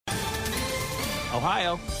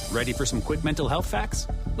Ohio, ready for some quick mental health facts?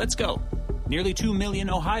 Let's go. Nearly 2 million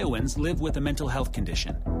Ohioans live with a mental health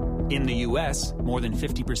condition. In the U.S., more than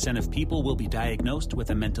 50% of people will be diagnosed with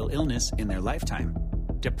a mental illness in their lifetime.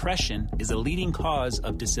 Depression is a leading cause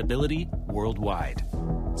of disability worldwide.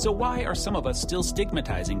 So why are some of us still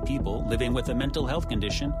stigmatizing people living with a mental health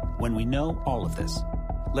condition when we know all of this?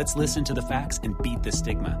 Let's listen to the facts and beat the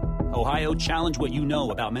stigma. Ohio, challenge what you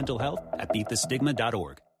know about mental health at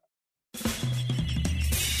beatthestigma.org.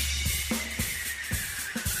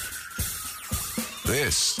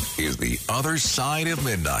 This is The Other Side of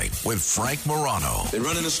Midnight with Frank Morano. They're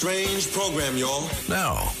running a strange program, y'all.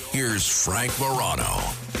 Now, here's Frank Morano.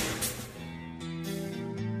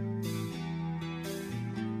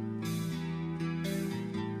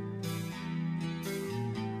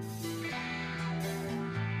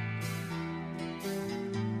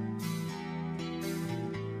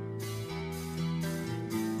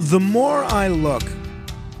 The more I look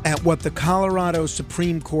at what the Colorado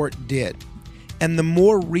Supreme Court did, and the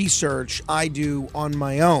more research I do on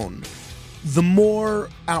my own, the more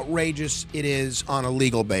outrageous it is on a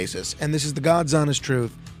legal basis. And this is the God's honest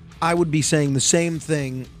truth. I would be saying the same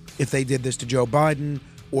thing if they did this to Joe Biden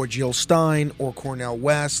or Jill Stein or Cornel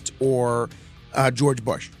West or George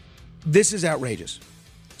Bush. This is outrageous.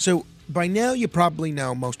 So by now you probably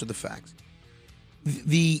know most of the facts.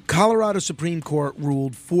 The Colorado Supreme Court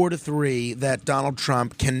ruled 4-3 that Donald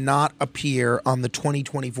Trump cannot appear on the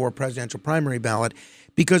 2024 presidential primary ballot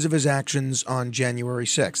because of his actions on January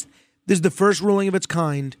 6th. This is the first ruling of its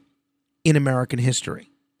kind in American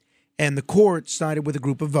history. And the court sided with a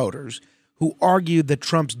group of voters who argued that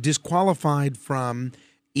Trump's disqualified from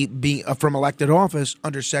elected office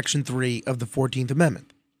under Section 3 of the 14th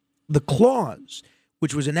Amendment. The clause,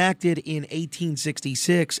 which was enacted in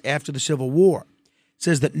 1866 after the Civil War,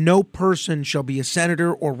 says that no person shall be a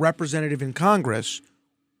senator or representative in Congress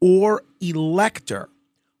or elector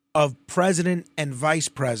of president and vice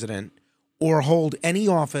president or hold any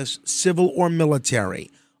office, civil or military,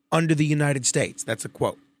 under the United States. That's a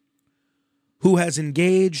quote. Who has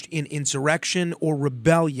engaged in insurrection or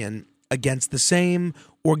rebellion against the same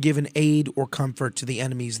or given aid or comfort to the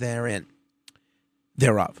enemies thereof.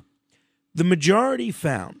 The majority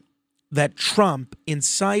found that Trump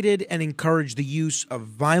incited and encouraged the use of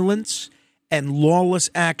violence and lawless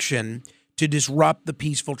action to disrupt the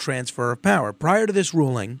peaceful transfer of power. Prior to this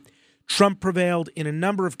ruling, Trump prevailed in a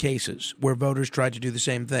number of cases where voters tried to do the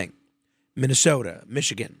same thing. Minnesota,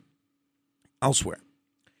 Michigan, elsewhere.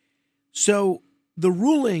 So the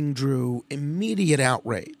ruling drew immediate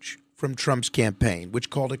outrage from Trump's campaign, which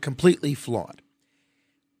called it completely flawed.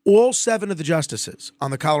 All 7 of the justices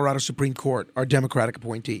on the Colorado Supreme Court are Democratic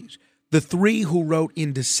appointees. The 3 who wrote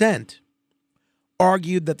in dissent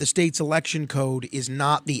argued that the state's election code is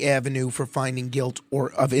not the avenue for finding guilt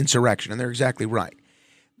or of insurrection, and they're exactly right.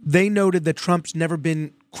 They noted that Trump's never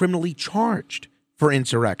been criminally charged for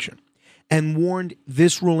insurrection and warned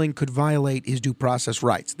this ruling could violate his due process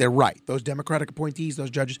rights. They're right. Those Democratic appointees, those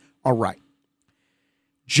judges are right.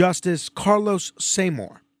 Justice Carlos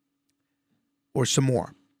Samore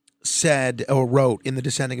said or wrote in the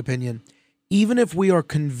dissenting opinion, even if we are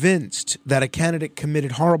convinced that a candidate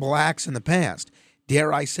committed horrible acts in the past,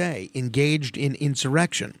 dare I say, engaged in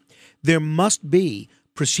insurrection, there must be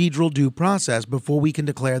procedural due process before we can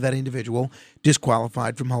declare that individual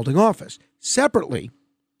disqualified from holding office. Separately,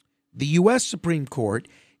 the U.S. Supreme Court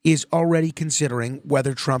is already considering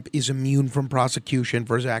whether Trump is immune from prosecution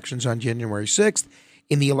for his actions on January 6th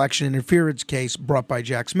in the election interference case brought by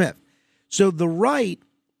Jack Smith. So the right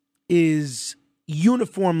is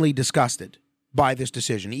uniformly disgusted by this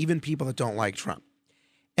decision, even people that don't like Trump.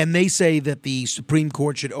 And they say that the Supreme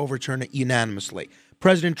Court should overturn it unanimously.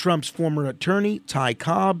 President Trump's former attorney, Ty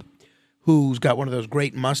Cobb, who's got one of those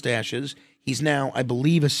great mustaches, he's now, I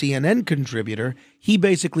believe, a CNN contributor, he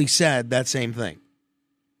basically said that same thing.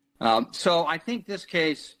 So I think this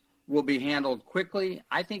case will be handled quickly.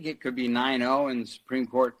 I think it could be 9-0 in the Supreme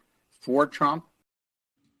Court for Trump.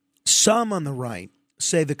 Some on the right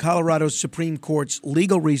say the Colorado Supreme Court's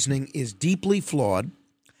legal reasoning is deeply flawed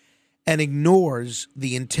and ignores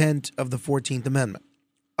the intent of the 14th Amendment.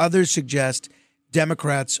 Others suggest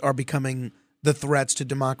Democrats are becoming the threats to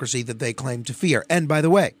democracy that they claim to fear. And by the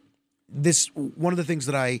way, one of the things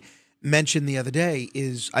that I mentioned the other day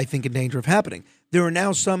is, I think, in danger of happening. There are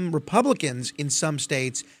now some Republicans in some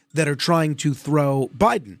states that are trying to throw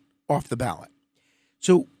Biden off the ballot.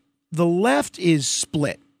 So the left is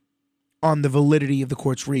split on the validity of the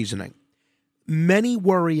court's reasoning. Many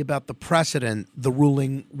worry about the precedent the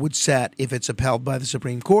ruling would set if it's upheld by the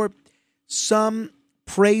Supreme Court. Some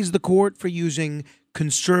praise the court for using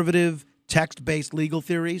conservative text-based legal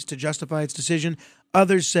theories to justify its decision.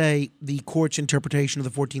 Others say the court's interpretation of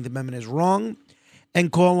the 14th Amendment is wrong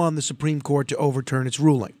and call on the Supreme Court to overturn its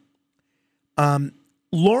ruling.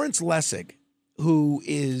 Lawrence Lessig, who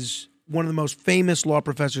is one of the most famous law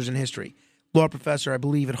professors in history, law professor, I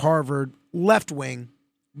believe, at Harvard, left-wing,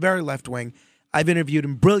 very left-wing. I've interviewed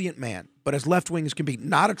him, brilliant man, but as left-wing as can be,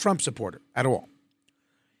 not a Trump supporter at all.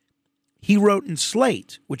 He wrote in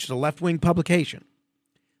Slate, which is a left-wing publication,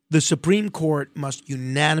 the Supreme Court must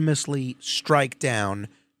unanimously strike down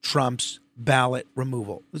Trump's ballot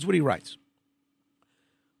removal. This is what he writes.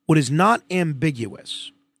 What is not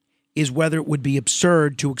ambiguous is whether it would be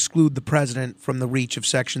absurd to exclude the president from the reach of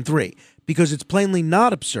Section 3, because it's plainly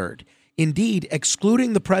not absurd. Indeed,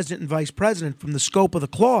 excluding the president and vice president from the scope of the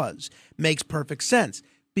clause makes perfect sense,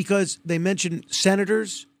 because they mention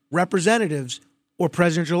senators, representatives, or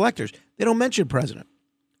presidential electors. They don't mention president.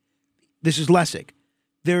 This is Lessig.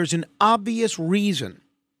 There's an obvious reason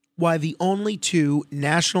why the only two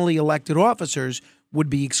nationally elected officers would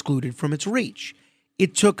be excluded from its reach.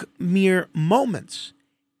 It took mere moments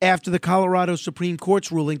after the Colorado Supreme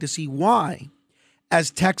Court's ruling to see why,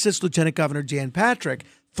 as Texas Lieutenant Governor Dan Patrick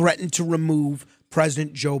threatened to remove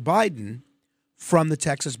President Joe Biden from the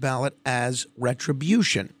Texas ballot as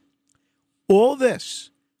retribution. All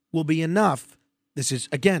this will be enough. This is,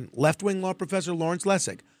 again, left-wing law professor Lawrence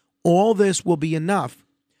Lessig. All this will be enough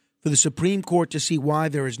for the Supreme Court to see why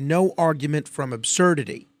there is no argument from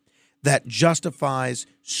absurdity that justifies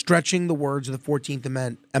stretching the words of the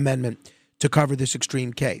 14th Amendment to cover this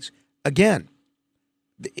extreme case. Again,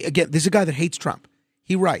 this is a guy that hates Trump.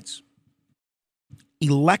 He writes,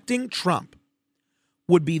 electing Trump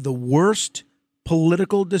would be the worst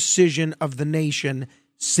political decision of the nation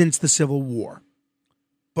since the Civil War.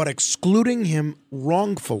 But excluding him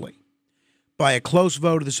wrongfully by a close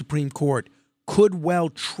vote of the Supreme Court could well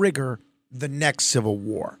trigger the next Civil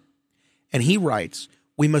War. And he writes,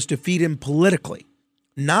 we must defeat him politically,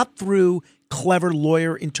 not through clever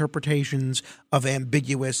lawyer interpretations of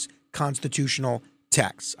ambiguous constitutional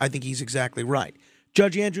texts. I think he's exactly right.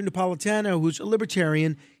 Judge Andrew Napolitano, who's a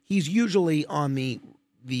libertarian, he's usually on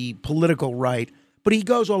the political right, but he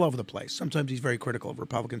goes all over the place. Sometimes he's very critical of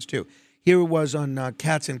Republicans, too. Here it was on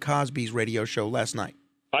Katz and Cosby's radio show last night.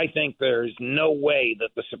 I think there's no way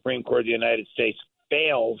that the Supreme Court of the United States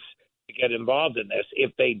fails to get involved in this.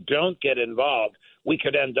 If they don't get involved, we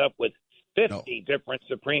could end up with 50 different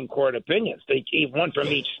Supreme Court opinions, one from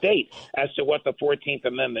each state, as to what the 14th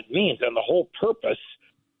Amendment means. And the whole purpose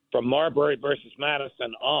from Marbury versus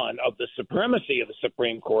Madison on of the supremacy of the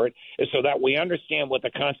Supreme Court is so that we understand what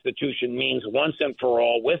the Constitution means once and for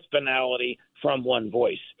all with finality from one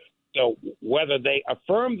voice. So whether they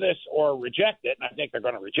affirm this or reject it, and I think they're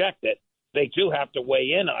going to reject it, they do have to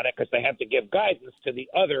weigh in on it because they have to give guidance to the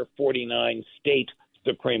other 49 state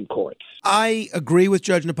Supreme Courts. I agree with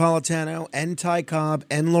Judge Napolitano and Ty Cobb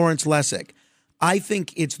and Lawrence Lessig. I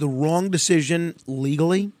think it's the wrong decision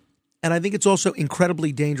legally, and I think it's also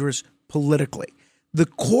incredibly dangerous politically. The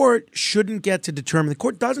court shouldn't get to determine, the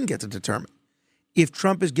court doesn't get to determine if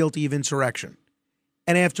Trump is guilty of insurrection.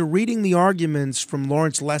 And after reading the arguments from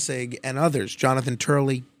Lawrence Lessig and others, Jonathan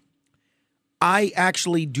Turley, I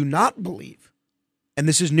actually do not believe, and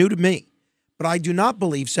this is new to me, but I do not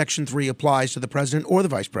believe Section 3 applies to the president or the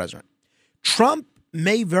vice president. Trump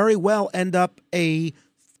may very well end up a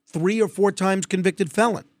 3 or 4 times convicted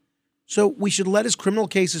felon. So we should let his criminal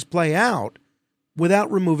cases play out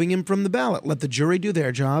without removing him from the ballot. Let the jury do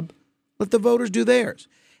their job. Let the voters do theirs.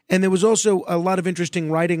 And there was also a lot of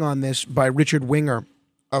interesting writing on this by Richard Winger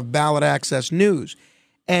of Ballot Access News.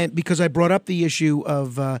 And because I brought up the issue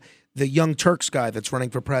of the Young Turks guy that's running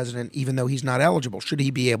for president, even though he's not eligible, should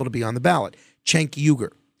he be able to be on the ballot? Cenk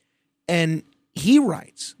Uygur. And he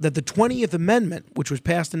writes that the 20th Amendment, which was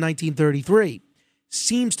passed in 1933,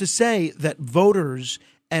 seems to say that voters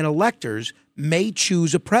and electors may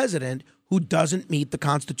choose a president who doesn't meet the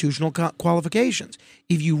constitutional qualifications.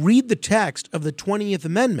 If you read the text of the 20th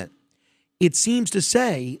Amendment, it seems to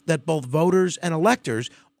say that both voters and electors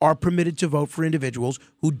are permitted to vote for individuals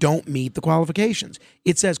who don't meet the qualifications.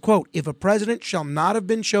 It says, quote, if a president shall not have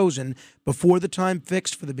been chosen before the time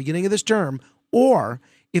fixed for the beginning of this term, or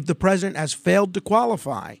if the president has failed to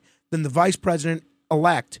qualify, then the vice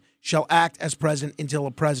president-elect shall act as president until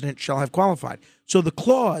a president shall have qualified. So the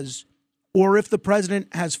clause, or if the president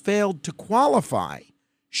has failed to qualify,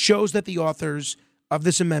 shows that the authors of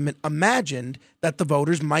this amendment imagined that the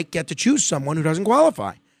voters might get to choose someone who doesn't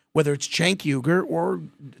qualify, whether it's Cenk Uygur or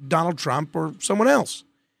Donald Trump or someone else.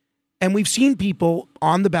 And we've seen people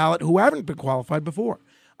on the ballot who haven't been qualified before.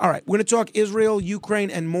 All right, we're going to talk Israel, Ukraine,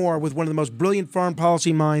 and more with one of the most brilliant foreign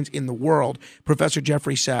policy minds in the world, Professor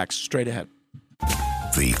Jeffrey Sachs. Straight ahead.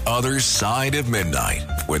 The Other Side of Midnight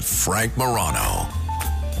with Frank Morano.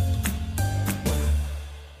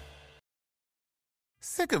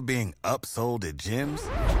 Sick of being upsold at gyms?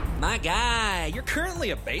 My guy, you're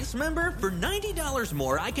currently a base member? For $90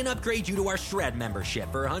 more, I can upgrade you to our Shred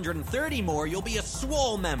membership. For $130 more, you'll be a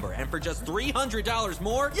Swole member. And for just $300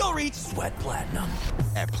 more, you'll reach Sweat Platinum.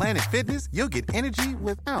 At Planet Fitness, you'll get energy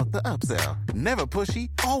without the upsell. Never pushy,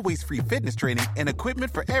 always free fitness training and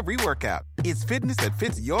equipment for every workout. It's fitness that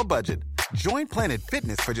fits your budget. Join Planet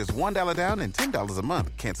Fitness for just $1 down and $10 a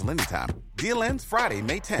month. Cancel anytime. Deal ends Friday,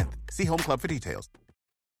 May 10th. See Home Club for details.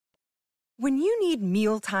 When you need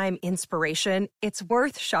mealtime inspiration, it's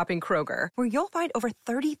worth shopping Kroger, where you'll find over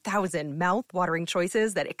 30,000 mouth-watering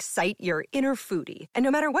choices that excite your inner foodie. And no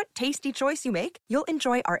matter what tasty choice you make, you'll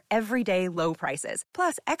enjoy our everyday low prices,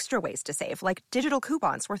 plus extra ways to save, like digital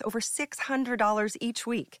coupons worth over $600 each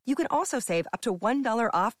week. You can also save up to $1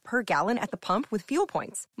 off per gallon at the pump with fuel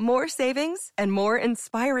points. More savings and more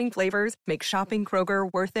inspiring flavors make shopping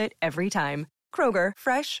Kroger worth it every time. Kroger,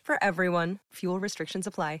 fresh for everyone. Fuel restrictions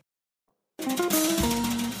apply.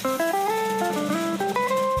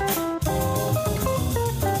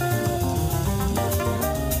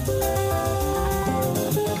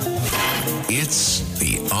 It's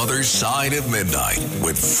The Other Side of Midnight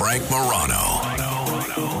with Frank Morano.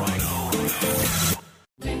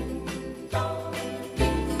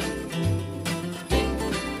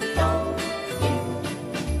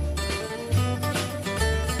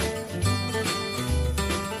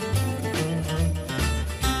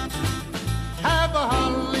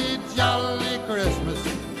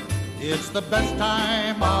 It's the best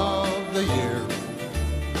time of the year.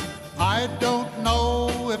 I don't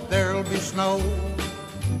know if there'll be snow,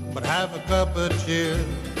 but have a cup of cheer.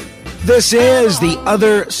 This is The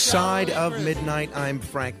Other Side of Midnight. I'm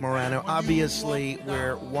Frank Morano. Obviously,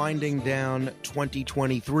 we're winding down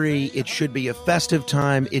 2023. It should be a festive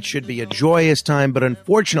time. It should be a joyous time. But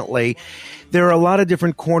unfortunately, there are a lot of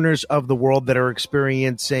different corners of the world that are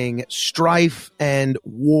experiencing strife and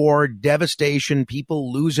war, devastation,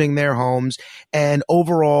 people losing their homes, and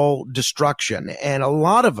overall destruction. And a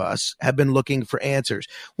lot of us have been looking for answers.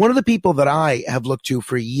 One of the people that I have looked to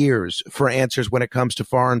for years for answers when it comes to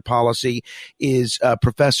foreign policy is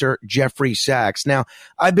Professor Jeffrey Sachs. Now,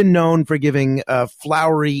 I've been known for giving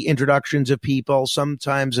flowery introductions of people.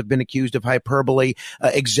 Sometimes have been accused of hyperbole,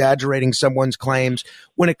 exaggerating someone's claims.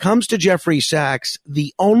 When it comes to Jeffrey Sachs,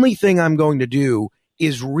 the only thing I'm going to do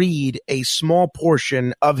is read a small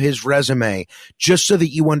portion of his resume just so that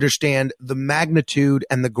you understand the magnitude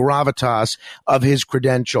and the gravitas of his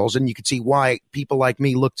credentials. And you can see why people like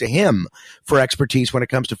me look to him for expertise when it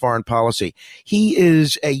comes to foreign policy. He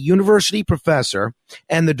is a university professor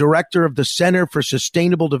and the director of the Center for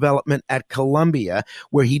Sustainable Development at Columbia,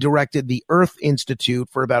 where he directed the Earth Institute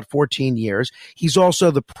for about 14 years. He's also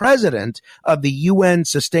the president of the UN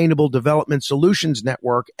Sustainable Development Solutions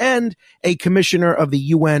Network and a commissioner of the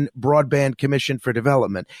UN Broadband Commission for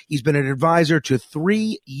Development. He's been an advisor to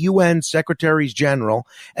 3 UN Secretaries General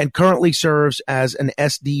and currently serves as an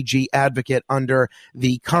SDG advocate under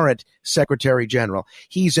the current Secretary General.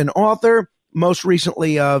 He's an author, most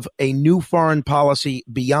recently of A New Foreign Policy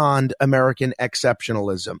Beyond American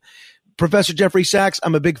Exceptionalism. Professor Jeffrey Sachs,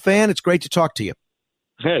 I'm a big fan. It's great to talk to you.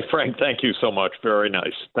 Hey, Frank, thank you so much. Very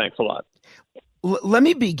nice. Thanks a lot. Let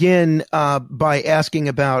me begin by asking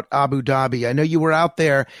about Abu Dhabi. I know you were out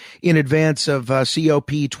there in advance of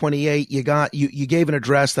COP28. You gave an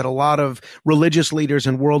address that a lot of religious leaders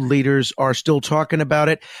and world leaders are still talking about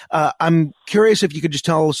it. I'm curious if you could just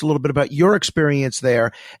tell us a little bit about your experience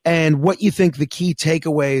there and what you think the key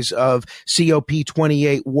takeaways of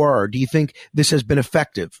COP28 were. Do you think this has been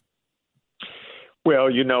effective? Well,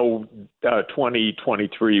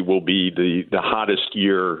 2023 will be the hottest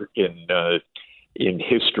year in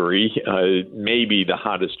history, maybe the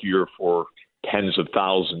hottest year for tens of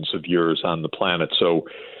thousands of years on the planet. So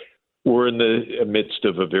we're in the midst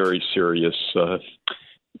of a very serious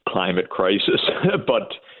climate crisis,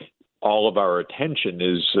 but all of our attention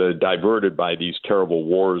is diverted by these terrible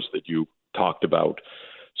wars that you talked about.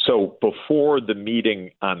 So before the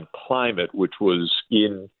meeting on climate, which was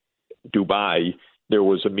in Dubai, there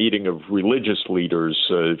was a meeting of religious leaders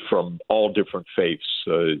from all different faiths,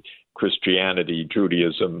 Christianity,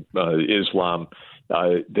 Judaism, Islam,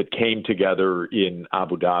 that came together in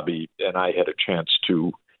Abu Dhabi, and I had a chance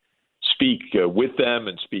to speak with them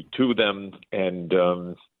and speak to them, and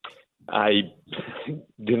I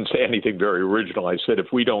didn't say anything very original. I said,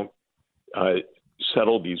 if we don't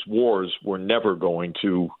settle these wars, we're never going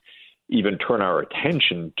to even turn our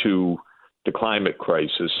attention to the climate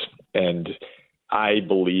crisis. And I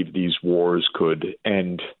believe these wars could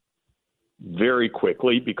end very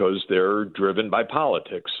quickly because they're driven by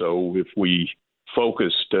politics. So if we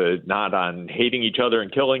focused not on hating each other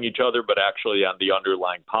and killing each other, but actually on the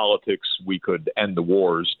underlying politics, we could end the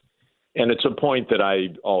wars. And it's a point that I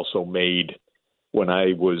also made when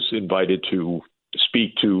I was invited to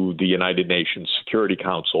speak to the United Nations Security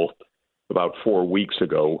Council about 4 weeks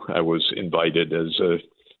ago. I was invited as a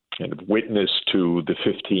kind of witness to the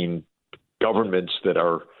 15 governments that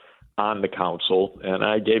are on the council, and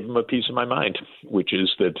I gave them a piece of my mind, which is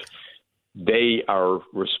that they are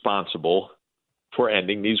responsible for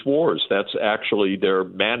ending these wars. That's actually their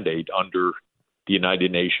mandate under the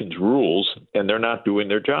United Nations rules, and they're not doing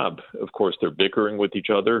their job. Of course, they're bickering with each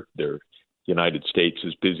other. The United States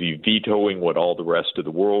is busy vetoing what all the rest of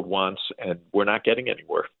the world wants, and we're not getting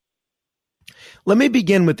anywhere. Let me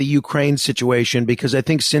begin with the Ukraine situation, because I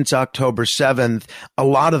think since October 7th, a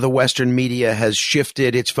lot of the Western media has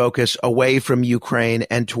shifted its focus away from Ukraine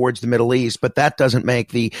and towards the Middle East. But that doesn't make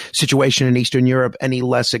the situation in Eastern Europe any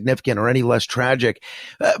less significant or any less tragic.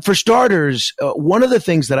 For starters, one of the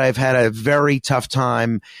things that I've had a very tough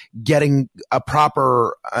time getting a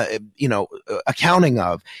proper, accounting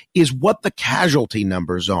of is what the casualty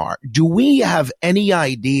numbers are. Do we have any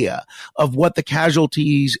idea of what the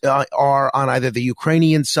casualties are on either the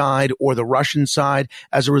Ukrainian side or the Russian side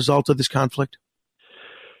as a result of this conflict?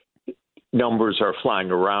 Numbers are flying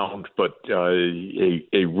around, but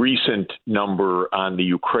a recent number on the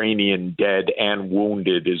Ukrainian dead and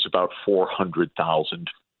wounded is about 400,000.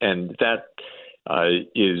 And that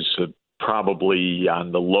is probably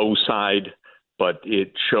on the low side, but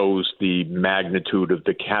it shows the magnitude of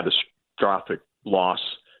the catastrophic loss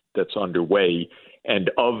that's underway. And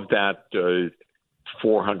of that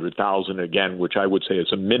 400,000, again, which I would say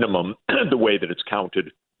is a minimum, the way that it's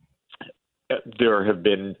counted, there have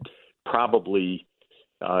been probably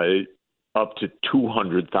up to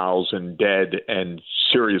 200,000 dead and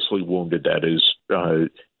seriously wounded. That is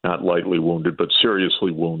not lightly wounded, but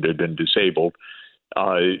seriously wounded and disabled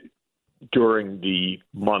during the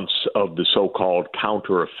months of the so-called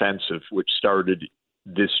counteroffensive, which started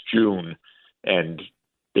this June and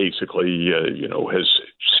basically, has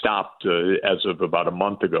stopped as of about a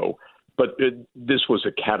month ago. But this was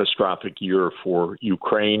a catastrophic year for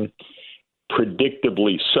Ukraine,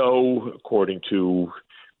 predictably so, according to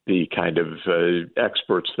the kind of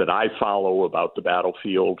experts that I follow about the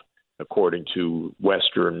battlefield. According to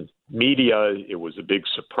Western media, it was a big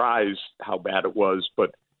surprise how bad it was.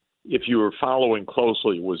 But if you were following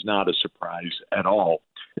closely, it was not a surprise at all.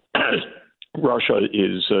 Russia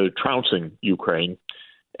is trouncing Ukraine.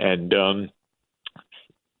 And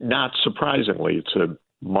not surprisingly, it's a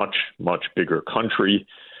much, much bigger country,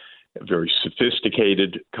 a very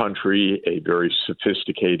sophisticated country, a very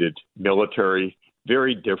sophisticated military,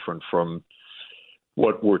 very different from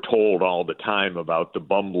what we're told all the time about the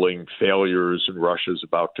bumbling failures and Russia's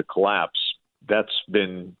about to collapse. That's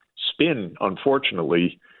been spin,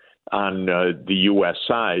 unfortunately, on the U.S.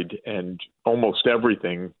 side, and almost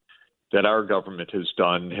everything that our government has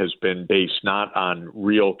done has been based not on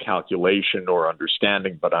real calculation or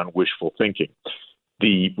understanding, but on wishful thinking.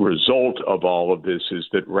 The result of all of this is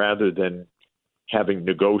that rather than having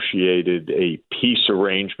negotiated a peace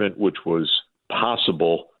arrangement, which was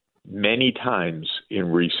possible many times in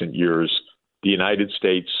recent years, the United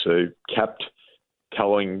States kept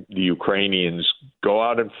telling the Ukrainians, go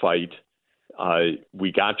out and fight.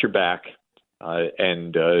 We got your back,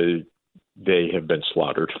 and they have been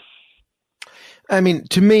slaughtered. I mean,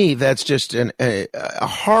 to me, that's just a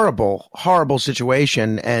horrible, horrible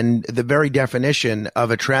situation and the very definition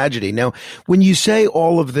of a tragedy. Now, when you say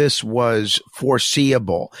all of this was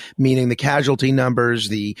foreseeable, meaning the casualty numbers,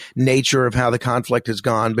 the nature of how the conflict has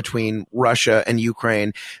gone between Russia and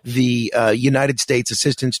Ukraine, the United States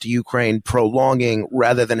assistance to Ukraine prolonging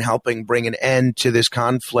rather than helping bring an end to this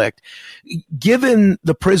conflict, given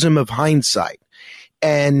the prism of hindsight,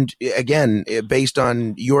 and again, based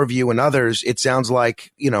on your view and others, it sounds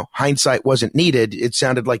like, hindsight wasn't needed. It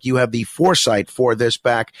sounded like you have the foresight for this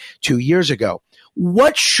back 2 years ago.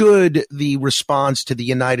 What should the response to the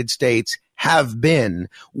United States have been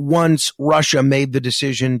once Russia made the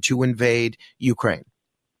decision to invade Ukraine?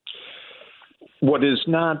 What is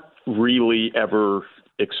not really ever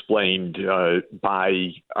explained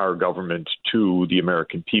by our government to the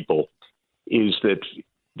American people is that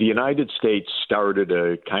the United States started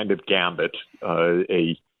a kind of gambit,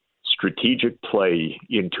 a strategic play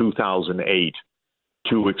in 2008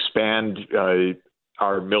 to expand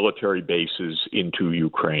our military bases into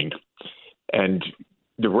Ukraine. And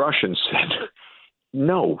the Russians said,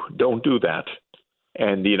 no, don't do that.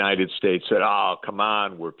 And the United States said, oh, come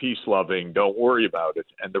on, we're peace-loving, don't worry about it.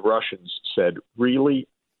 And the Russians said, really,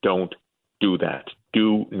 don't do that.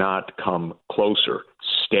 Do not come closer.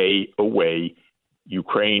 Stay away.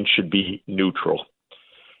 Ukraine should be neutral.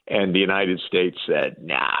 And the United States said,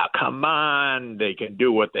 nah, come on, they can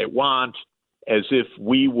do what they want, as if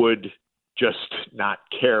we would just not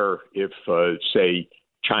care if, say,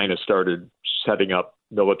 China started setting up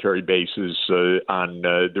military bases on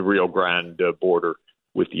the Rio Grande border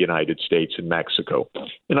with the United States and Mexico.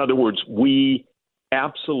 In other words, we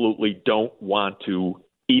absolutely don't want to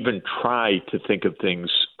even try to think of things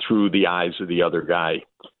through the eyes of the other guy.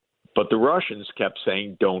 But the Russians kept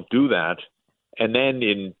saying, don't do that. And then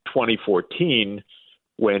in 2014,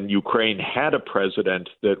 when Ukraine had a president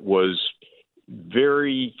that was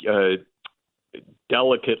very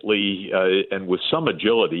delicately and with some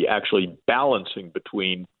agility actually balancing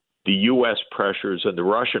between the U.S. pressures and the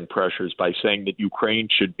Russian pressures by saying that Ukraine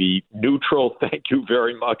should be neutral. Thank you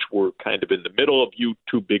very much. We're kind of in the middle of you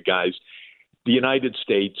two big guys. The United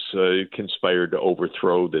States conspired to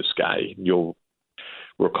overthrow this guy. You'll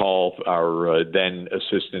recall our then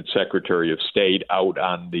Assistant Secretary of State out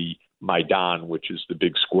on the Maidan, which is the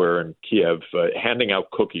big square in Kiev, handing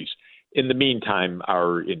out cookies. In the meantime,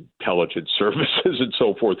 our intelligence services and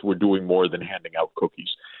so forth were doing more than handing out cookies.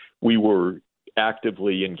 We were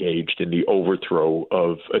actively engaged in the overthrow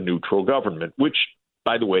of a neutral government, which,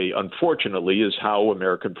 by the way, unfortunately, is how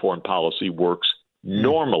American foreign policy works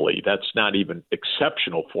normally. That's not even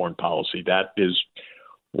exceptional foreign policy. That is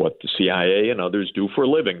what the CIA and others do for a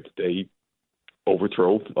living. They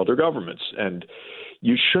overthrow other governments. And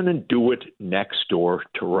you shouldn't do it next door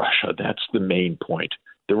to Russia. That's the main point.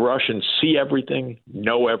 The Russians see everything,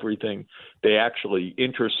 know everything. They actually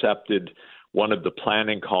intercepted one of the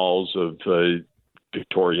planning calls of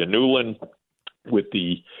Victoria Nuland with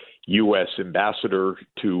the U.S. ambassador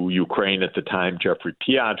to Ukraine at the time, Jeffrey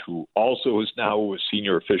Piat, who also is now a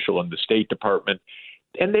senior official in the State Department.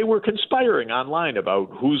 And they were conspiring online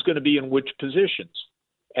about who's going to be in which positions.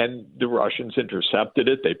 And the Russians intercepted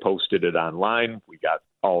it. They posted it online. We got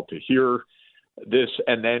all to hear this.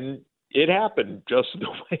 And then it happened just the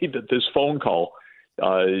way that this phone call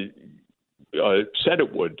said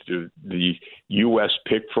it would. The U.S.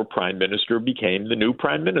 pick for prime minister became the new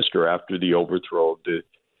prime minister after the overthrow of the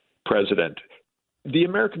president. The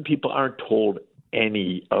American people aren't told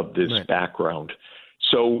any of this background.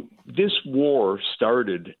 So this war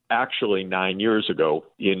started actually 9 years ago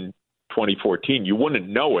in 2014. You wouldn't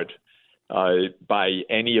know it by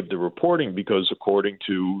any of the reporting because according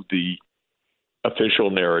to the official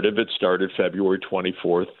narrative, it started February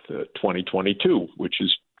 24th, 2022, which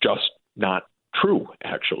is just not true,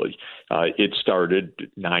 actually. It started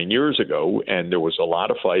 9 years ago, and there was a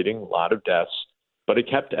lot of fighting, a lot of deaths, but it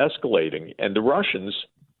kept escalating. And the Russians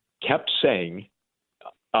kept saying,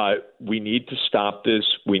 we need to stop this.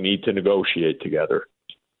 We need to negotiate together.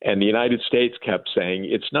 And the United States kept saying,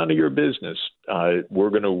 it's none of your business. We're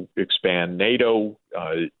going to expand NATO,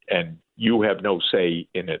 and you have no say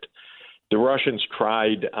in it. The Russians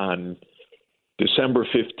tried on December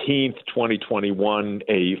 15th, 2021,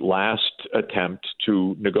 a last attempt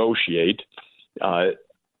to negotiate. I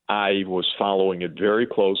was following it very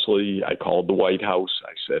closely. I called the White House.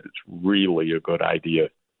 I said, it's really a good idea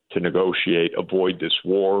to negotiate, avoid this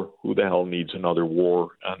war. Who the hell needs another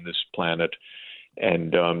war on this planet?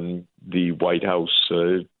 And the White House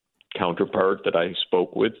counterpart that I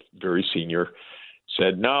spoke with, very senior,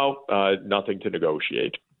 said, no, nothing to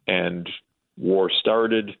negotiate. And war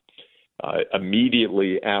started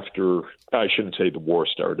immediately after, I shouldn't say the war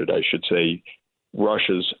started, I should say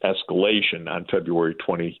Russia's escalation on February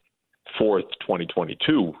 24th,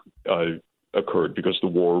 2022 occurred because the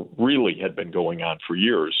war really had been going on for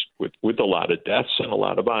years with a lot of deaths and a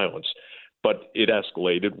lot of violence. But it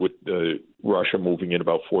escalated with Russia moving in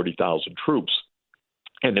about 40,000 troops.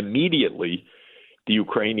 And immediately the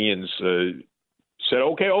Ukrainians said,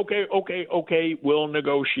 okay, we'll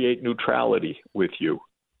negotiate neutrality with you.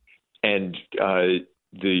 And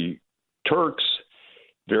the Turks,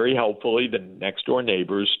 very helpfully, the next door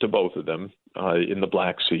neighbors to both of them in the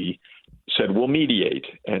Black Sea, said, we'll mediate.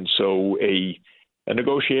 And so a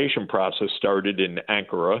negotiation process started in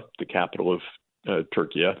Ankara, the capital of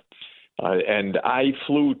Turkey. And I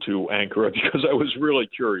flew to Ankara because I was really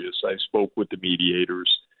curious. I spoke with the mediators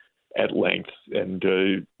at length and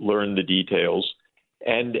learned the details.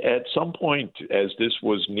 And at some point, as this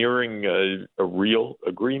was nearing a real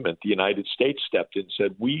agreement, the United States stepped in and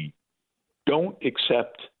said, we don't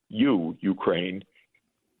accept you, Ukraine,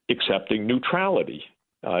 accepting neutrality.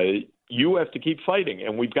 You have to keep fighting,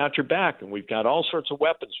 and we've got your back, and we've got all sorts of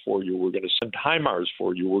weapons for you. We're going to send HIMARS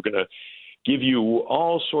for you. We're going to give you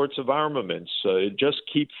all sorts of armaments. Just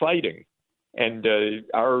keep fighting. And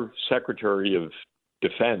our Secretary of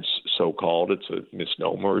Defense, so-called, it's a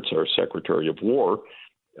misnomer, it's our Secretary of War,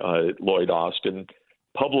 Lloyd Austin,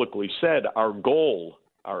 publicly said our goal,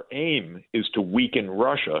 our aim is to weaken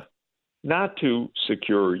Russia, not to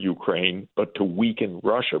secure Ukraine, but to weaken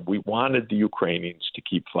Russia. We wanted the Ukrainians to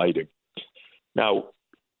keep fighting. Now,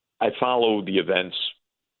 I follow the events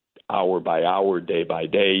hour by hour, day by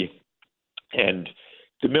day, and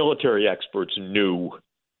the military experts knew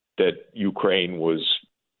that Ukraine was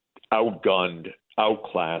outgunned,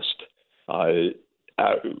 outclassed,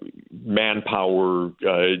 manpower,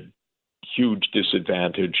 huge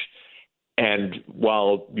disadvantage. And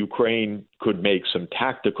while Ukraine could make some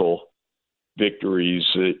tactical victories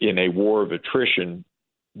in a war of attrition,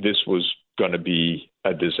 this was going to be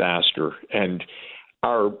a disaster. And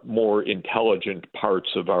our more intelligent parts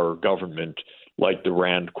of our government, like the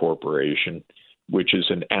Rand Corporation, which is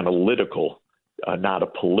an analytical, not a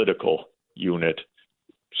political unit,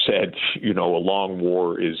 said, a long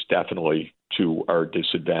war is definitely to our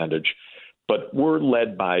disadvantage. But we're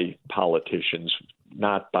led by politicians,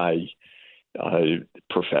 not by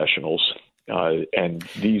professionals. And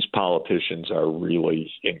these politicians are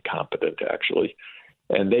really incompetent, actually.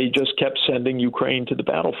 And they just kept sending Ukraine to the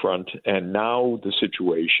battlefront. And now the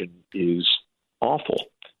situation is awful.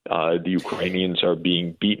 The Ukrainians are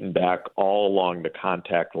being beaten back all along the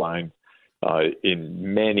contact line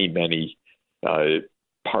in many, many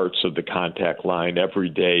parts of the contact line. Every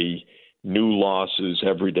day, new losses.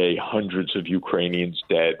 Every day, hundreds of Ukrainians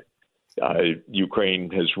dead.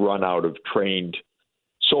 Ukraine has run out of trained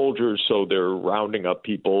soldiers, so they're rounding up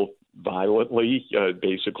people violently,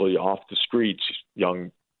 basically off the streets, young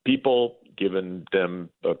people, giving them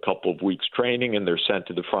a couple of weeks training, and they're sent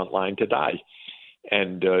to the front line to die.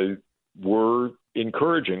 And we're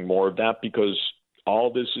encouraging more of that because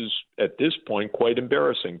all this is, at this point, quite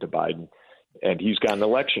embarrassing to Biden. And he's got an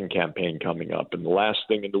election campaign coming up, and the last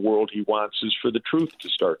thing in the world he wants is for the truth to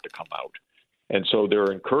start to come out. And so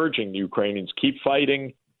they're encouraging the Ukrainians, keep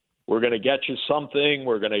fighting. We're going to get you something.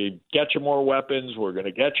 We're going to get you more weapons. We're going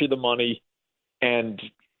to get you the money. And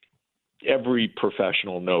every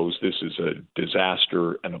professional knows this is a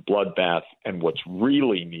disaster and a bloodbath. And what's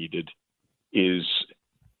really needed is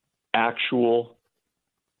actual,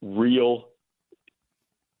 real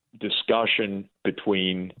discussion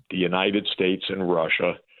between the United States and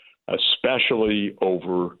Russia, especially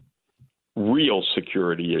over real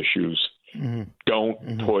security issues. Mm-hmm.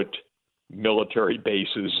 Don't put military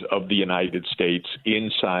bases of the United States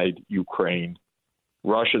inside Ukraine.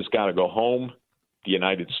 Russia's got to go home. The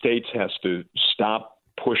United States has to stop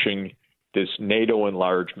pushing this NATO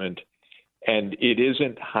enlargement. And it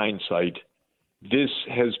isn't hindsight. This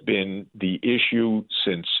has been the issue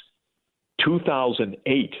since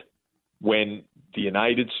 2008, when the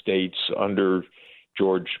United States, under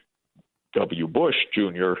George W. Bush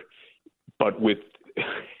Jr., but with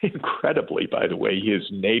incredibly, by the way, his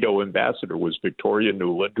NATO ambassador was Victoria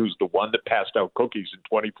Nuland, who's the one that passed out cookies in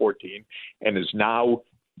 2014 and is now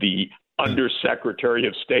the Undersecretary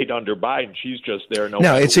of State under Biden. She's just there.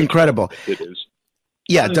 No, it's incredible. It is.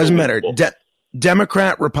 Yeah, it doesn't matter.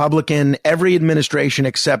 Democrat, Republican, every administration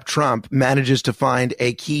except Trump manages to find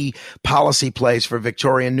a key policy place for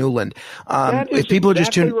Victoria Nuland. That is if people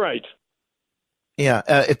exactly are just right. Yeah,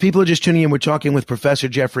 if people are just tuning in, we're talking with Professor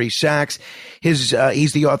Jeffrey Sachs. He's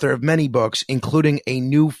the author of many books, including A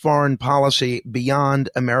New Foreign Policy Beyond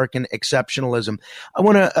American Exceptionalism. I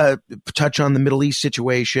want to touch on the Middle East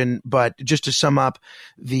situation, but just to sum up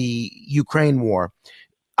the Ukraine war,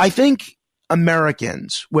 I think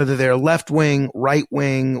Americans, whether they're left-wing,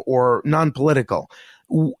 right-wing, or non-political,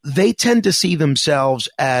 they tend to see themselves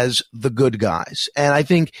as the good guys. And I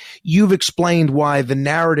think you've explained why the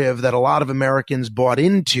narrative that a lot of Americans bought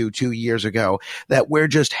into 2 years ago, that we're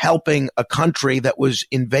just helping a country that was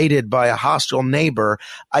invaded by a hostile neighbor,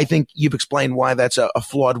 I think you've explained why that's a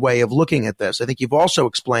flawed way of looking at this. I think you've also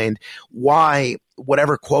explained why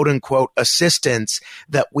whatever quote unquote assistance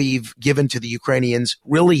that we've given to the Ukrainians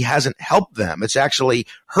really hasn't helped them. It's actually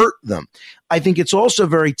hurt them. I think it's also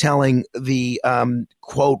very telling the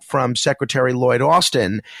quote from Secretary Lloyd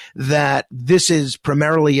Austin that this is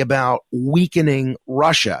primarily about weakening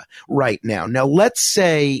Russia right now. Now, let's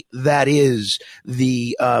say that is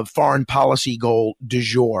the foreign policy goal du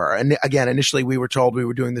jour. And again, initially we were told we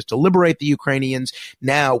were doing this to liberate the Ukrainians.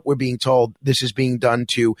 Now we're being told this is being done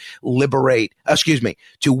to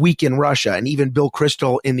to weaken Russia. And even Bill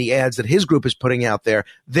Kristol, in the ads that his group is putting out there,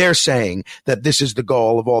 they're saying that this is the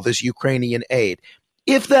goal of all this Ukrainian aid.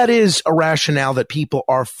 If that is a rationale that people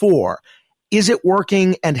are for, is it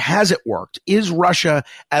working and has it worked? Is Russia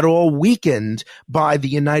at all weakened by the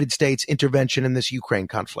United States intervention in this Ukraine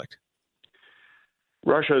conflict?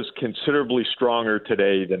 Russia is considerably stronger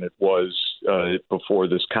today than it was before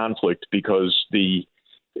this conflict because the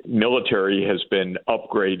military has been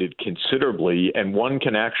upgraded considerably, and one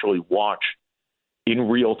can actually watch in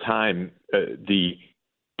real time the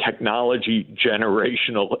technology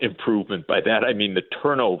generational improvement. By that, I mean the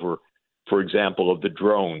turnover, for example, of the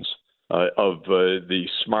drones, of the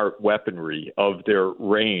smart weaponry, of their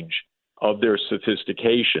range, of their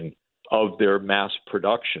sophistication, of their mass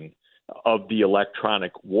production, of the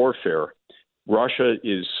electronic warfare. Russia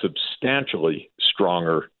is substantially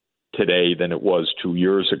stronger today than it was 2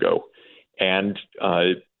 years ago. And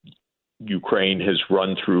Ukraine has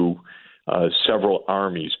run through several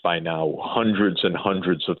armies by now, hundreds and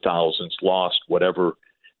hundreds of thousands lost, whatever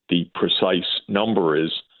the precise number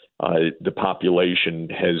is. The population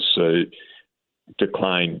has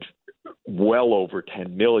declined well over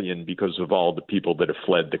 10 million because of all the people that have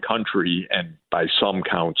fled the country, and by some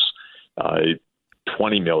counts,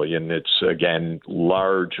 20 million. It's, again,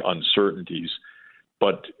 large uncertainties.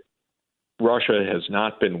 But Russia has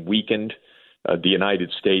not been weakened. The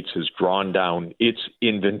United States has drawn down its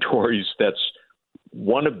inventories. That's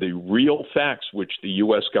one of the real facts which the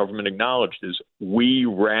U.S. government acknowledged is we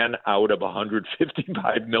ran out of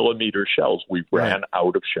 155 millimeter shells. We ran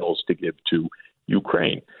out of shells to give to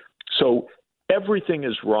Ukraine. So everything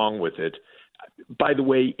is wrong with it. By the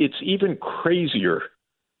way, it's even crazier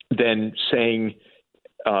than saying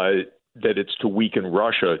that it's to weaken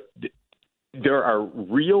Russia. There are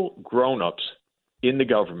real grown-ups in the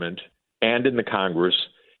government and in the Congress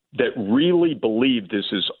that really believe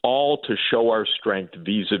this is all to show our strength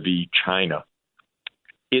vis-a-vis China.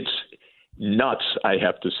 It's nuts, I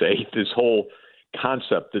have to say, this whole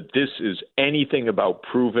concept that this is anything about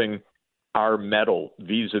proving our mettle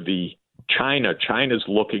vis-a-vis China. China's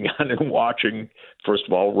looking on and watching, first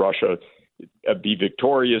of all, Russia be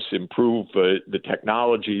victorious, improve the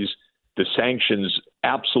technologies, the sanctions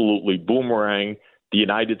absolutely boomerang, the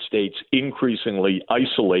United States increasingly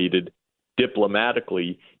isolated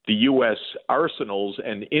diplomatically, the U.S. arsenals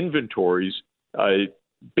and inventories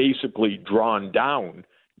basically drawn down,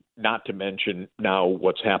 not to mention now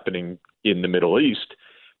what's happening in the Middle East.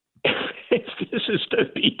 If this is to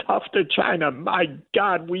be tough to China, my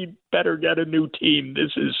God, we better get a new team.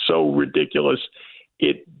 This is so ridiculous.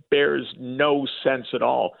 It bears no sense at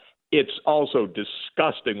all. It's also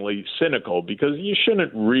disgustingly cynical because you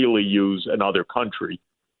shouldn't really use another country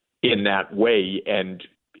in that way and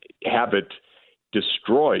have it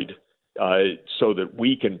destroyed so that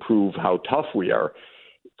we can prove how tough we are.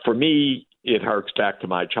 For me, it harks back to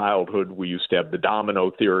my childhood. We used to have the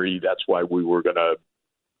domino theory. That's why we were going to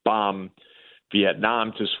bomb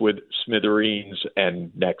Vietnam to smithereens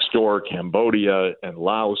and next door Cambodia and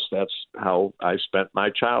Laos. That's how I spent my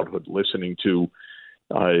childhood, listening to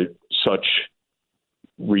such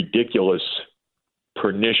ridiculous,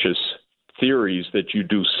 pernicious theories that you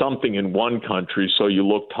do something in one country so you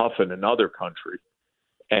look tough in another country.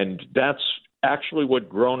 And that's actually what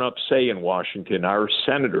grown-ups say in Washington. Our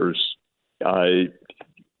senators,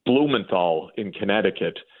 Blumenthal in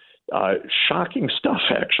Connecticut, shocking stuff,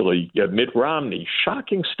 actually. Mitt Romney,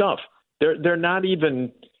 shocking stuff. They're not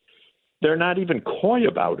even coy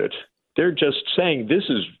about it. They're just saying this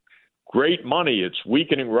is great money. It's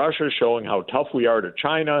weakening Russia, showing how tough we are to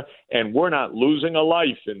China, and we're not losing a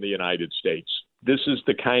life in the United States. This is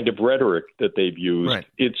the kind of rhetoric that they've used. Right.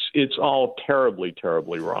 It's all terribly,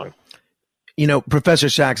 terribly wrong. You know, Professor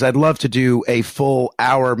Sachs, I'd love to do a full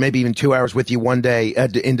hour, maybe even 2 hours with you one day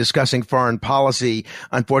in discussing foreign policy.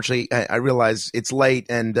 Unfortunately, I realize it's late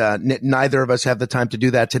and neither of us have the time to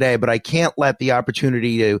do that today, but I can't let the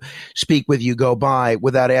opportunity to speak with you go by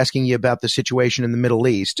without asking you about the situation in the Middle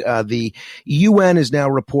East. The UN is now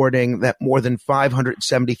reporting that more than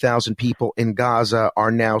 570,000 people in Gaza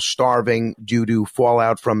are now starving due to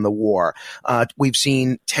fallout from the war. We've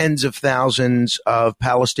seen tens of thousands of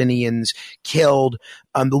Palestinians killed,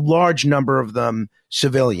 the large number of them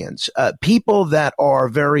civilians, people that are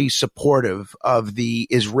very supportive of the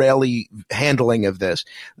Israeli handling of this.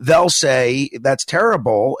 They'll say that's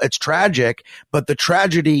terrible, it's tragic, but the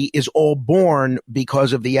tragedy is all born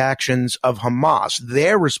because of the actions of Hamas.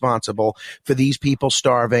 They're responsible for these people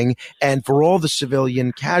starving and for all the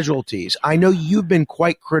civilian casualties. I know you've been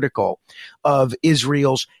quite critical of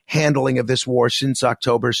Israel's handling of this war since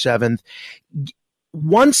October 7th.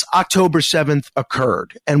 Once October 7th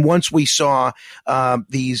occurred, and once we saw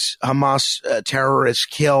these Hamas terrorists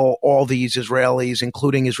kill all these Israelis,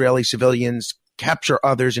 including Israeli civilians, capture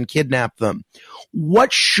others and kidnap them,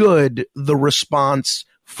 what should the response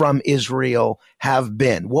from Israel have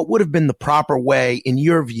been? What would have been the proper way, in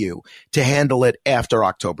your view, to handle it after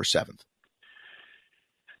October 7th?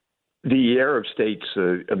 The Arab states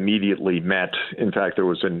immediately met. In fact, there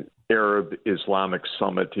was an Arab Islamic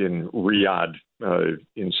summit in Riyadh,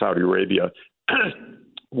 in Saudi Arabia,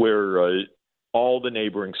 where all the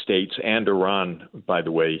neighboring states and Iran, by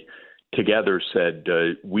the way, together said,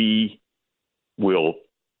 we will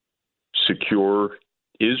secure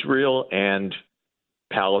Israel and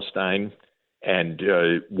Palestine and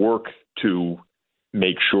work to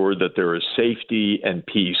make sure that there is safety and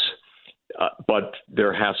peace. But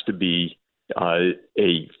there has to be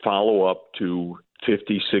a follow-up to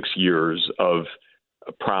 56 years of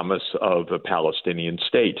a promise of a Palestinian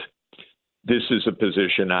state. This is a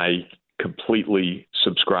position I completely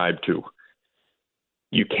subscribe to.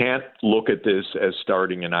 You can't look at this as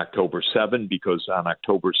starting in October 7 because on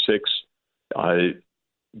October 6,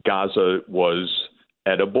 Gaza was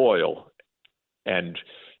at a boil. And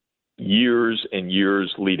years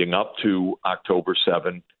leading up to October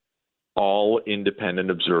 7, all independent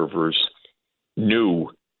observers knew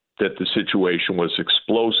that the situation was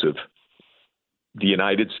explosive. The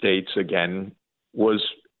United States, again, was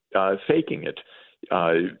faking it.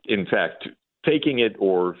 In fact, faking it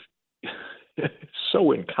or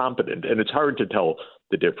so incompetent, and it's hard to tell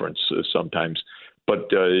the difference sometimes. But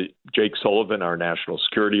Jake Sullivan, our national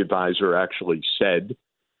security advisor, actually said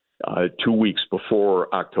 2 weeks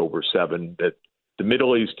before October 7 that the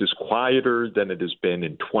Middle East is quieter than it has been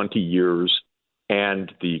in 20 years,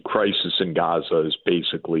 and the crisis in Gaza is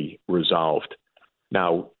basically resolved.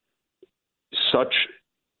 Now, such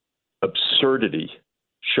absurdity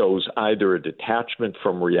shows either a detachment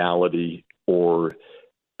from reality or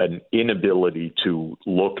an inability to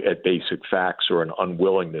look at basic facts or an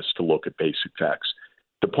unwillingness to look at basic facts.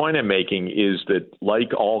 The point I'm making is that,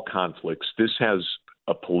 like all conflicts, this has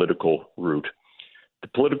a political root. The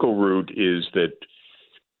political root is that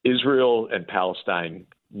Israel and Palestine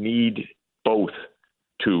need both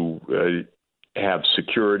to have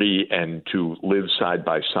security and to live side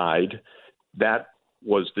by side. That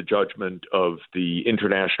was the judgment of the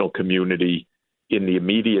international community in the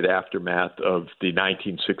immediate aftermath of the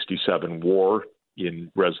 1967 war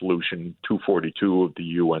in Resolution 242 of the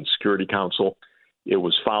UN Security Council. It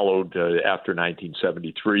was followed after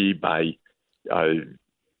 1973 by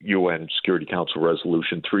UN Security Council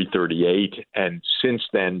Resolution 338, and since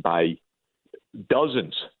then by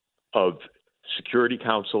dozens of Security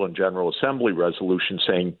Council and General Assembly resolutions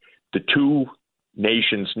saying the two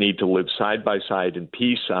nations need to live side by side in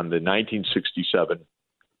peace on the 1967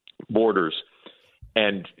 borders.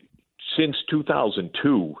 And since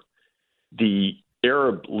 2002, the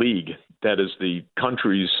Arab League, that is the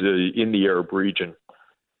countries in the Arab region,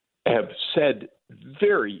 have said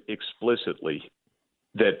very explicitly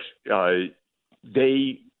that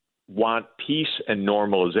they want peace and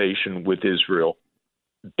normalization with Israel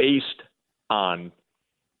based on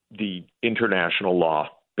the international law,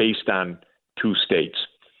 based on two states.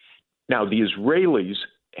 Now, the Israelis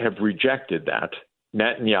have rejected that.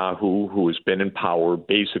 Netanyahu, who has been in power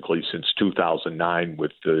basically since 2009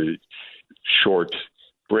 with the short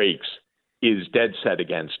breaks, is dead set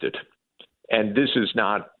against it. And this is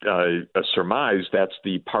not a surmise. That's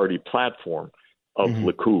the party platform of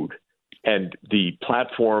Likud. And the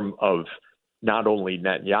platform of not only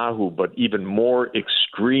Netanyahu, but even more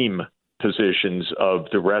extreme positions of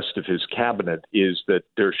the rest of his cabinet is that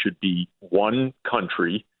there should be one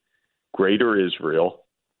country, Greater Israel,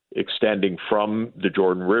 extending from the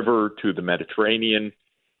Jordan River to the Mediterranean.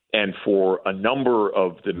 And for a number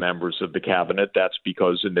of the members of the cabinet, that's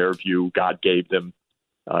because, in their view, God gave them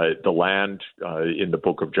the land in the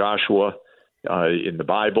book of Joshua, in the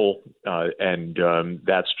Bible, and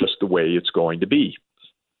that's just the way it's going to be.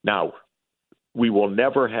 Now, we will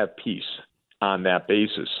never have peace on that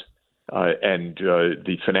basis. And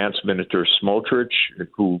the finance minister Smotrich,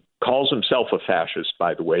 who calls himself a fascist,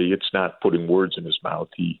 by the way, it's not putting words in his mouth.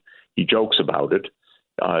 He jokes about it.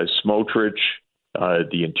 Smotrich,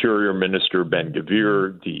 the Interior Minister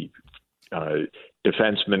Ben-Gvir, the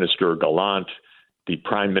Defense Minister Gallant, the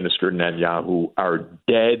Prime Minister Netanyahu are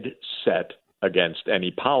dead set against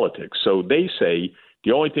any politics. So they say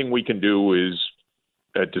the only thing we can do is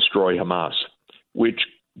destroy Hamas, which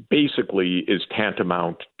basically is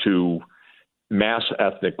tantamount to mass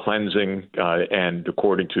ethnic cleansing, and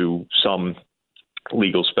according to some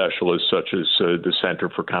legal specialists, such as the Center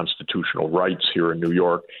for Constitutional Rights here in New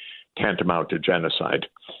York, tantamount to genocide,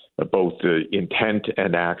 both intent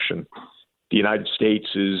and action. The United States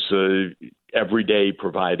is every day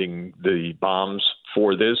providing the bombs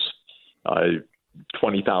for this.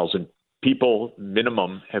 20,000 people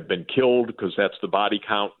minimum have been killed because that's the body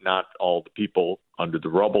count, not all the people under the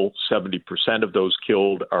rubble. 70% of those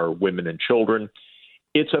killed are women and children.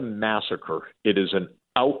 It's a massacre. It is an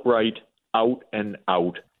outright,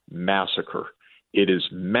 out-and-out massacre. It is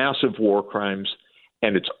massive war crimes,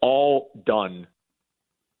 and it's all done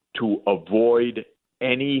to avoid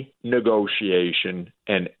any negotiation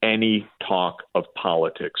and any talk of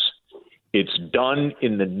politics. It's done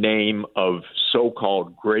in the name of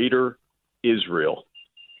so-called Greater Israel.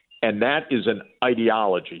 And that is an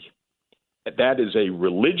ideology. That is a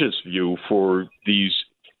religious view for these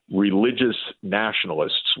religious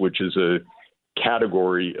nationalists, which is a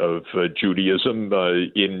category of Judaism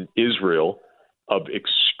in Israel of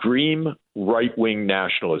extreme right-wing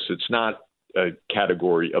nationalists. It's not a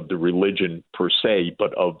category of the religion per se,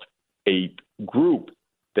 but of a group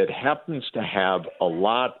that happens to have a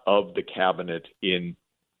lot of the cabinet in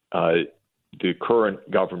the current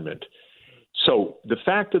government. So the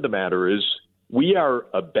fact of the matter is we are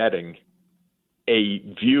abetting a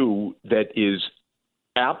view that is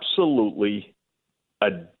absolutely a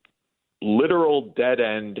literal dead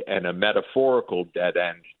end and a metaphorical dead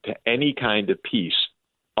end to any kind of peace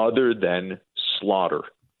other than slaughter.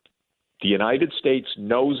 The United States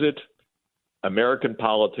knows it. American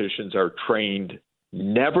politicians are trained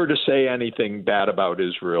never to say anything bad about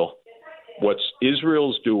Israel. What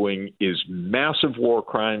Israel's doing is massive war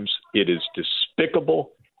crimes. It is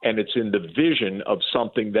despicable, and it's in the vision of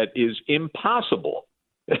something that is impossible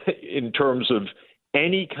in terms of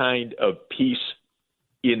any kind of peace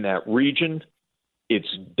in that region. It's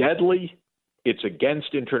deadly. It's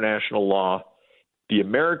against international law. The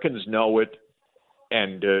Americans know it.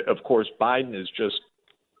 And, of course, Biden is just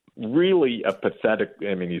really a pathetic,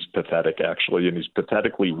 I mean, he's pathetic, actually, and he's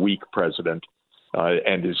pathetically weak president,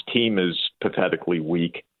 and his team is pathetically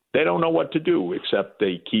weak. They don't know what to do except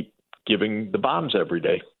they keep giving the bombs every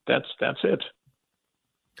day. That's it.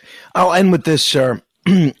 I'll end with this, sir.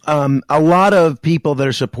 A lot of people that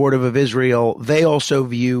are supportive of Israel, they also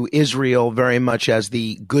view Israel very much as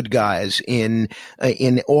the good guys in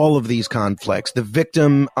all of these conflicts. The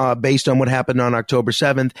victim, based on what happened on October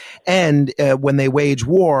 7th. And when they wage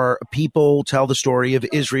war, people tell the story of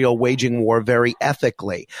Israel waging war very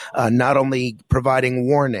ethically, not only providing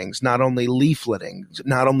warnings, not only leafleting,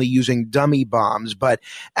 not only using dummy bombs, but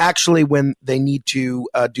actually when they need to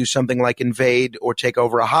do something like invade or take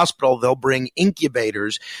over a hospital, they'll bring incubators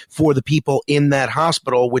for the people in that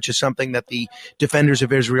hospital, which is something that the defenders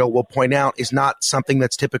of Israel will point out is not something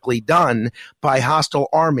that's typically done by hostile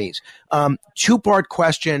armies. Two-part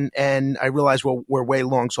question, and I realize we're way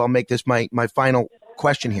long, so I'll make this my final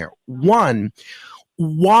question here. One,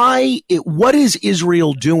 what is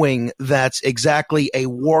Israel doing that's exactly a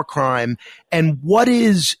war crime, and what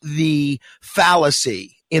is the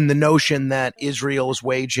fallacy in the notion that Israel is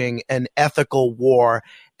waging an ethical war?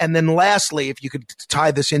 And then lastly, if you could tie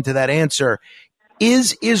this into that answer,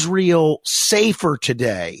 is Israel safer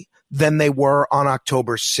today than they were on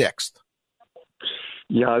October 6th?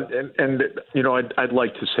 Yeah, and you know, I'd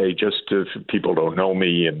like to say, just if people don't know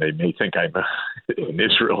me and they may think I'm an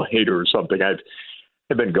Israel hater or something,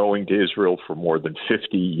 I've been going to Israel for more than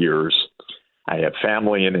 50 years. I have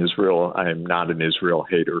family in Israel. I am not an Israel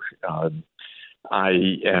hater. I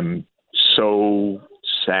am so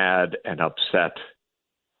sad and upset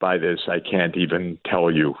by this, I can't even tell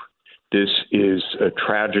you. This is a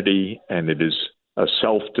tragedy, and it is a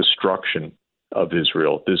self-destruction of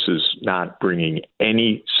Israel. This is not bringing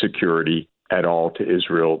any security at all to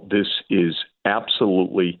Israel. This is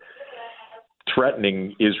absolutely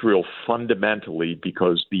threatening Israel fundamentally,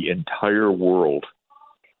 because the entire world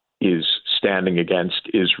is standing against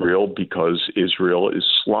Israel, because Israel is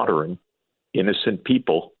slaughtering innocent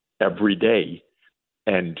people every day.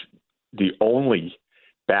 And the only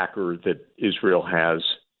backer that Israel has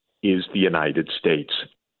is the United States.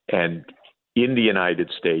 And in the United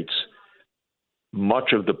States,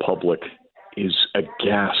 much of the public is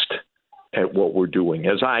aghast at what we're doing,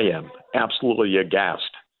 as I am, absolutely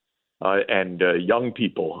aghast. And young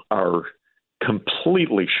people are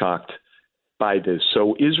completely shocked by this.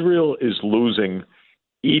 So Israel is losing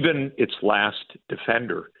even its last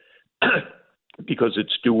defender because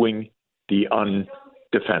it's doing the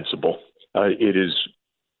undefensible. It is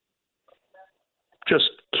just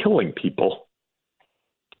killing people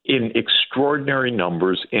in extraordinary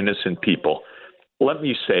numbers, innocent people. Let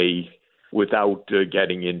me say, without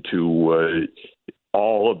getting into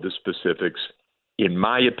all of the specifics, in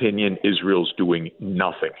my opinion, Israel's doing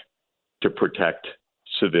nothing to protect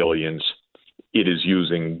civilians. It is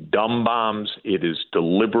using dumb bombs. It is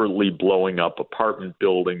deliberately blowing up apartment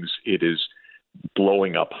buildings. It is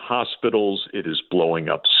blowing up hospitals. It is blowing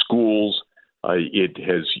up schools. It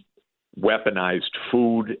has weaponized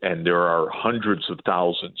food, and there are hundreds of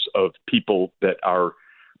thousands of people that are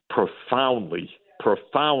profoundly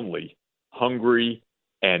hungry,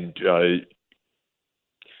 and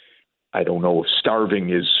I don't know if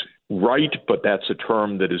starving is right, but that's a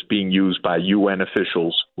term that is being used by UN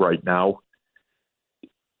officials right now.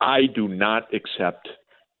 I do not accept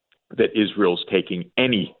that Israel's taking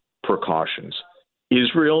any precautions.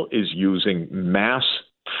 Israel is using mass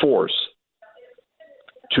force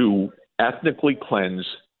to ethnically cleanse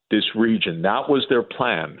this region. That was their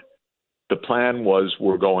plan. The plan was,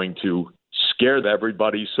 we're going to scare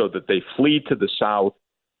everybody so that they flee to the south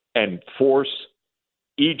and force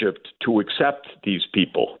Egypt to accept these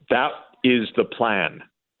people. That is the plan.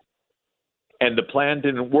 And the plan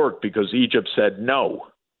didn't work because Egypt said no.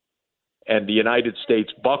 And the United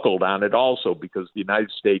States buckled on it also because the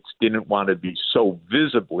United States didn't want to be so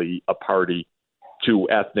visibly a party to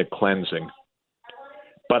ethnic cleansing.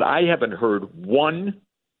 But I haven't heard one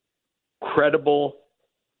credible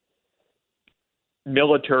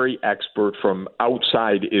military expert from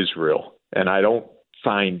outside Israel, and I don't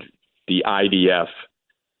find the IDF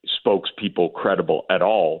spokespeople credible at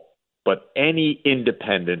all, but any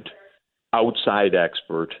independent outside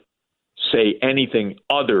expert say anything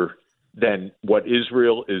other than what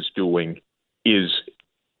Israel is doing is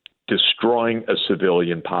destroying a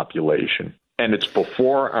civilian population. And it's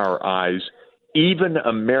before our eyes. Even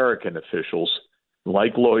American officials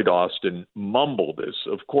like Lloyd Austin mumble this.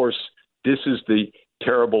 Of course, this is the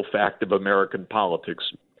terrible fact of American politics.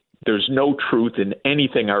 There's no truth in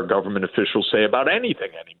anything our government officials say about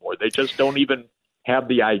anything anymore. They just don't even have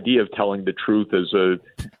the idea of telling the truth as a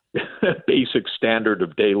basic standard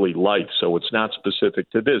of daily life. So it's not specific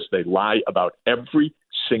to this. They lie about every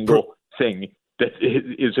single thing that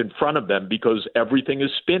is in front of them because everything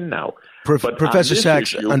is spin now. Professor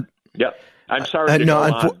Sachs, yeah. I'm sorry to go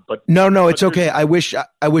on, but no, it's okay. I wish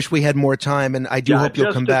we had more time, and I do hope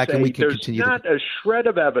you'll come back and we can continue. There's not a shred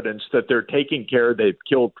of evidence that they're taking care. They've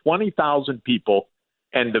killed 20,000 people,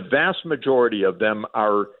 and the vast majority of them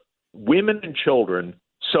are women and children.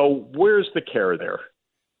 So where's the care there?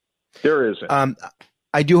 There isn't.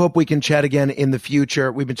 I do hope we can chat again in the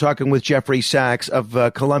future. We've been talking with Jeffrey Sachs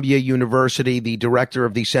of Columbia University, the director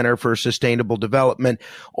of the Center for Sustainable Development,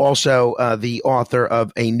 also the author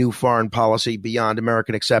of A New Foreign Policy Beyond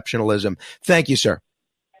American Exceptionalism. Thank you, sir.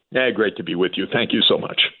 Yeah, great to be with you. Thank you so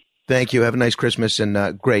much. Thank you. Have a nice Christmas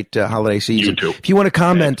and great holiday season. You too. If you want to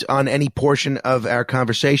comment on any portion of our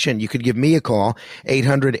conversation, you could give me a call,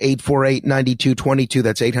 800-848-9222.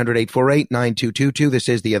 That's 800-848-9222. This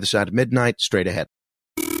is The Other Side of Midnight. Straight ahead.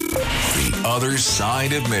 The Other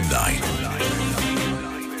Side of Midnight.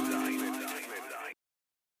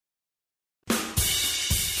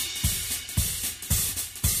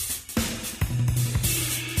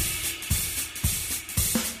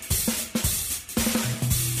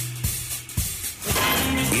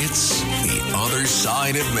 It's The Other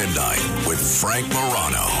Side of Midnight with Frank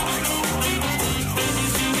Morano.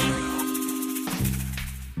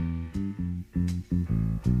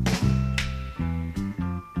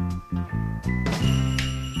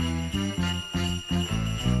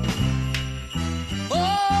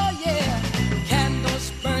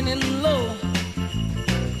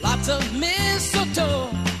 Of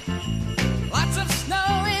mistletoe, lots of snow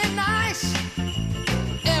and ice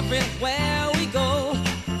everywhere we go.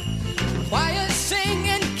 Choirs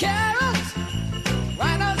singing carols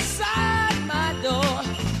right outside my door.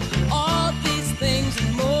 All these things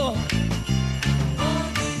and more.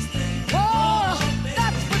 Oh,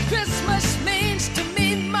 that's what Christmas means to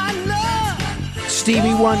me, my love.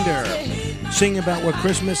 Stevie Wonder sing about what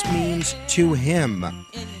Christmas means to him.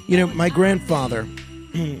 You know, my grandfather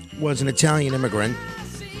was an Italian immigrant,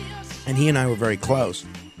 and he and I were very close.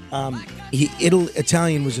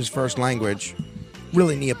 Italian was his first language,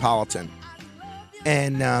 really Neapolitan.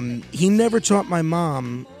 And he never taught my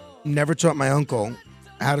mom never taught my uncle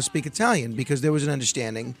how to speak Italian because there was an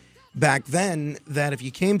understanding back then that if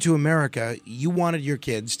you came to America, you wanted your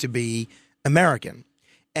kids to be American.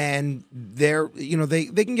 And they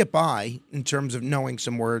can get by in terms of knowing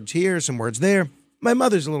some words here, some words there. My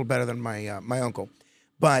mother's a little better than my uncle,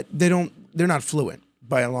 but they're not fluent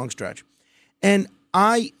by a long stretch. And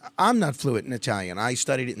I'm not fluent in Italian. I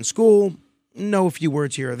studied it in school, know a few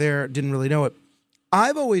words here or there, didn't really know it.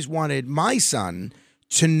 I've always wanted my son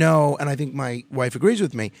to know, and I think my wife agrees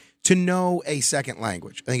with me, to know a second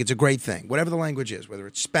language. I think it's a great thing. Whatever the language is, whether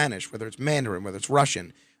it's Spanish, whether it's Mandarin, whether it's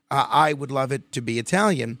Russian, I would love it to be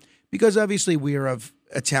Italian because obviously we are of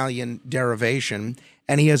Italian derivation,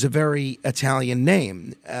 and he has a very Italian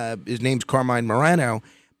name. His name's Carmine Morano,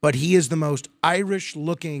 but he is the most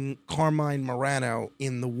Irish-looking Carmine Morano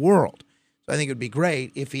in the world. So I think it would be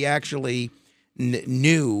great if he actually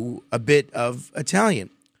knew a bit of Italian.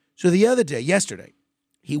 So yesterday,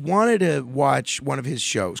 he wanted to watch one of his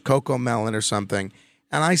shows, Coco Melon or something,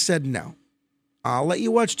 and I said, no, I'll let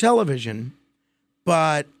you watch television,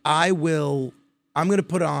 but I'm going to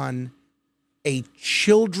put on a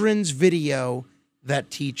children's video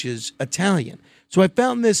that teaches Italian. So I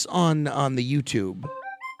found this on the YouTube.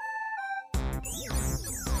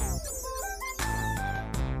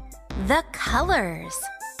 The colors.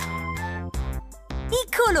 I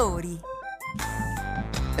colori.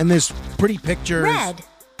 And there's pretty pictures. Red.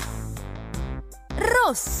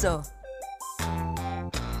 Rosso.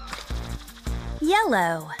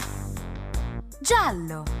 Yellow.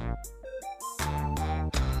 Giallo.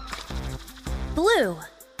 Blue.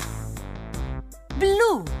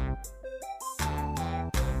 Blu.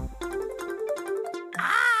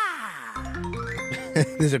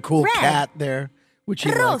 There's a cool Red. cat there, which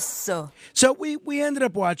he Rosso. liked. So we ended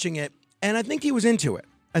up watching it, and I think he was into it.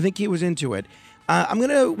 I'm going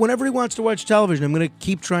to, whenever he wants to watch television, I'm going to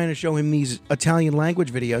keep trying to show him these Italian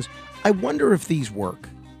language videos. I wonder if these work.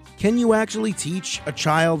 Can you actually teach a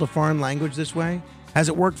child a foreign language this way? Has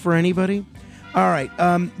it worked for anybody? All right.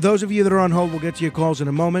 Those of you that are on hold, we'll get to your calls in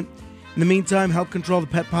a moment. In the meantime, help control the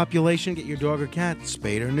pet population. Get your dog or cat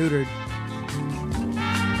spayed or neutered.